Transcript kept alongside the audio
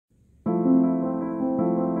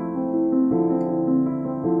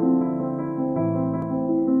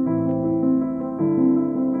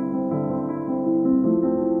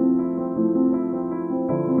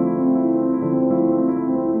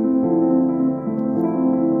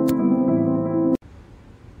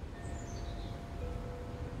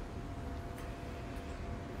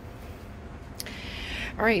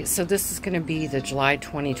Alright, so this is going to be the July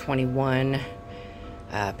 2021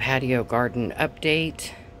 patio garden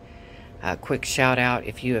update. Quick shout out,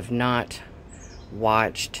 if you have not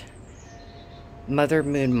watched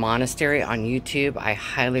Moon Monastery on YouTube, I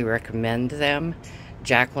highly recommend them.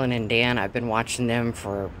 Jacqueline and Dan, I've been watching them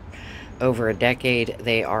for over a decade.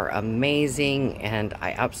 They are amazing and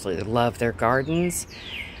I absolutely love their gardens.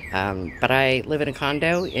 But I live in a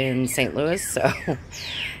condo in St. Louis, so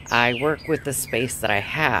I work with the space that I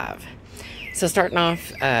have. So starting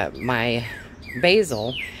off, my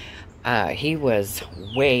basil, he was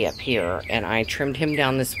way up here, and I trimmed him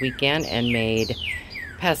down this weekend and made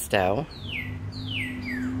pesto.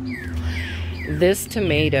 This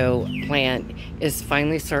tomato plant is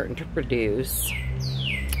finally starting to produce.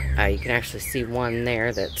 You can actually see one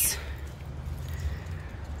there that's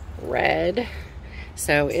red.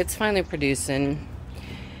 So it's finally producing.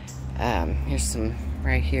 Here's some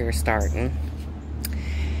right here starting.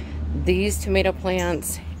 These tomato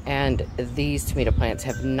plants and these tomato plants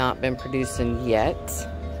have not been producing yet.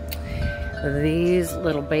 These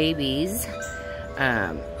little babies,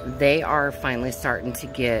 they are finally starting to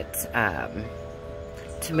get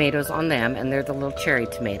tomatoes on them, and they're the little cherry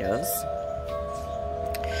tomatoes.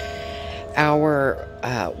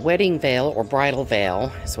 Our wedding veil or bridal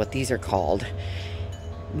veil is what these are called.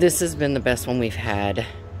 This has been the best one we've had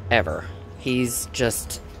ever. He's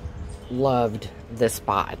just loved this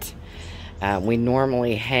spot. We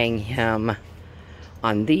normally hang him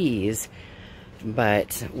on these,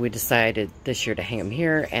 but we decided this year to hang him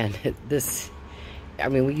here, and this, I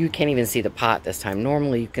mean, you can't even see the pot this time.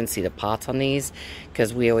 Normally you can see the pots on these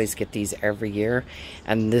because we always get these every year,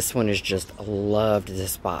 and this one has just loved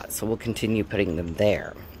this spot, so we'll continue putting them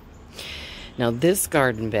there. Now this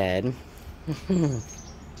garden bed,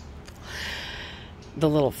 the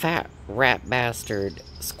little fat rat bastard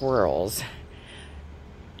squirrels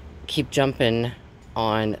keep jumping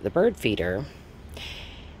on the bird feeder,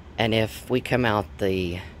 and if we come out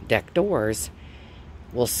the deck doors,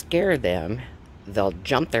 we'll scare them. They'll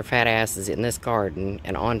jump their fat asses in this garden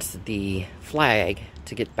and onto the flag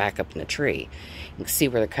to get back up in the tree. You can see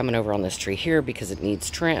where they're coming over on this tree here because it needs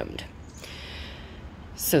trimmed.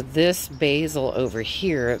 So this basil over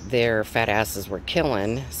here, their fat asses were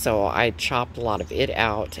killing, so I chopped a lot of it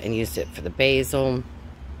out and used it for the basil.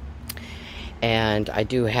 And I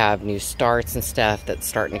do have new starts and stuff that's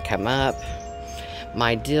starting to come up.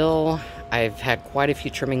 My dill, I've had quite a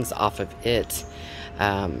few trimmings off of it,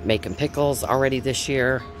 making pickles already this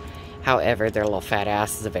year. However, their little fat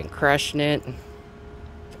asses have been crushing it.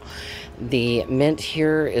 The mint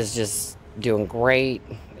here is just doing great.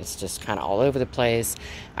 It's just kind of all over the place.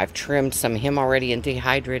 I've trimmed some of him already and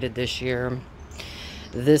dehydrated this year.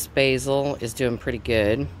 This basil is doing pretty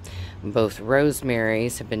good. Both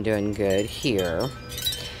rosemaries have been doing good here.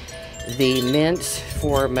 The mint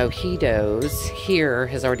for mojitos here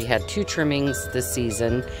has already had 2 trimmings this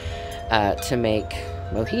season to make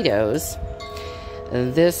mojitos.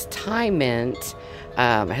 This Thai mint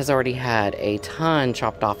has already had a ton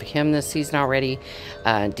chopped off of him this season already,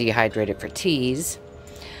 dehydrated for teas.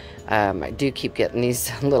 I do keep getting these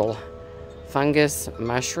little fungus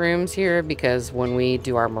mushrooms here because when we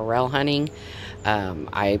do our morel hunting,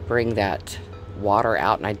 I bring that water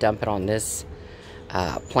out and I dump it on this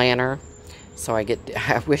planter. So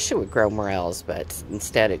I wish it would grow morels, but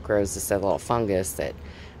instead it grows this little fungus that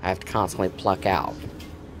I have to constantly pluck out.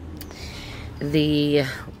 The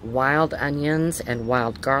wild onions and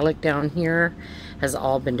wild garlic down here has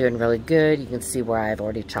all been doing really good. You can see where I've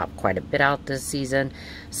already chopped quite a bit out this season,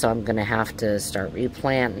 so I'm going to have to start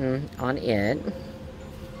replanting on it.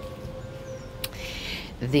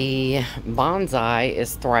 The bonsai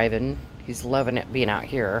is thriving. He's loving it being out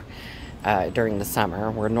here during the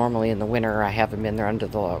summer, where normally in the winter I have him in there under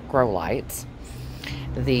the grow lights.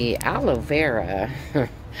 The aloe vera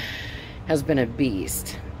has been a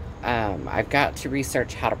beast. I've got to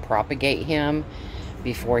research how to propagate him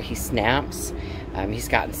before he snaps. He's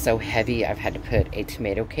gotten so heavy I've had to put a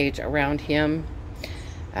tomato cage around him.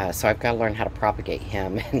 So I've got to learn how to propagate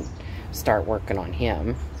him and start working on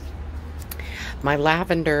him. My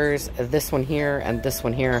lavenders, this one here and this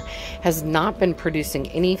one here, has not been producing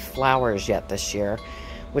any flowers yet this year,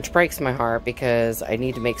 which breaks my heart because I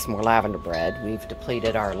need to make some more lavender bread. We've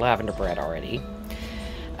depleted our lavender bread already.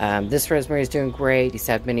 This rosemary is doing great. He's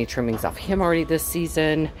had many trimmings off him already this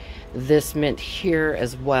season. This mint here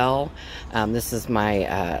as well. This is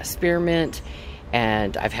my spearmint,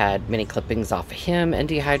 and I've had many clippings off of him and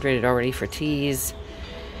dehydrated already for teas.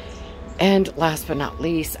 And last but not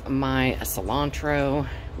least, my cilantro,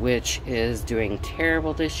 which is doing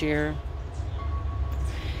terrible this year.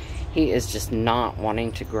 He is just not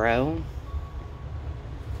wanting to grow.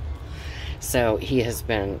 So he has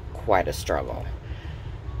been quite a struggle.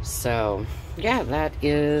 So yeah, that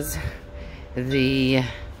is the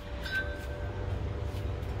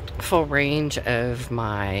full range of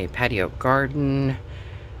my patio garden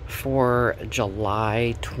for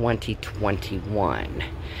July 2021.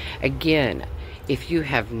 Again, if you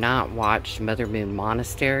have not watched Moon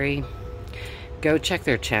Monastery, go check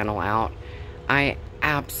their channel out. I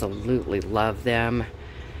absolutely love them.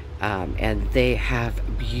 And they have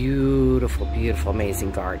beautiful, beautiful,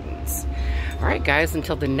 amazing gardens. All right, guys,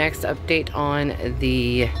 until the next update on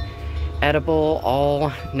the edible,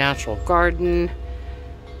 all natural garden,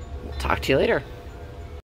 we'll talk to you later.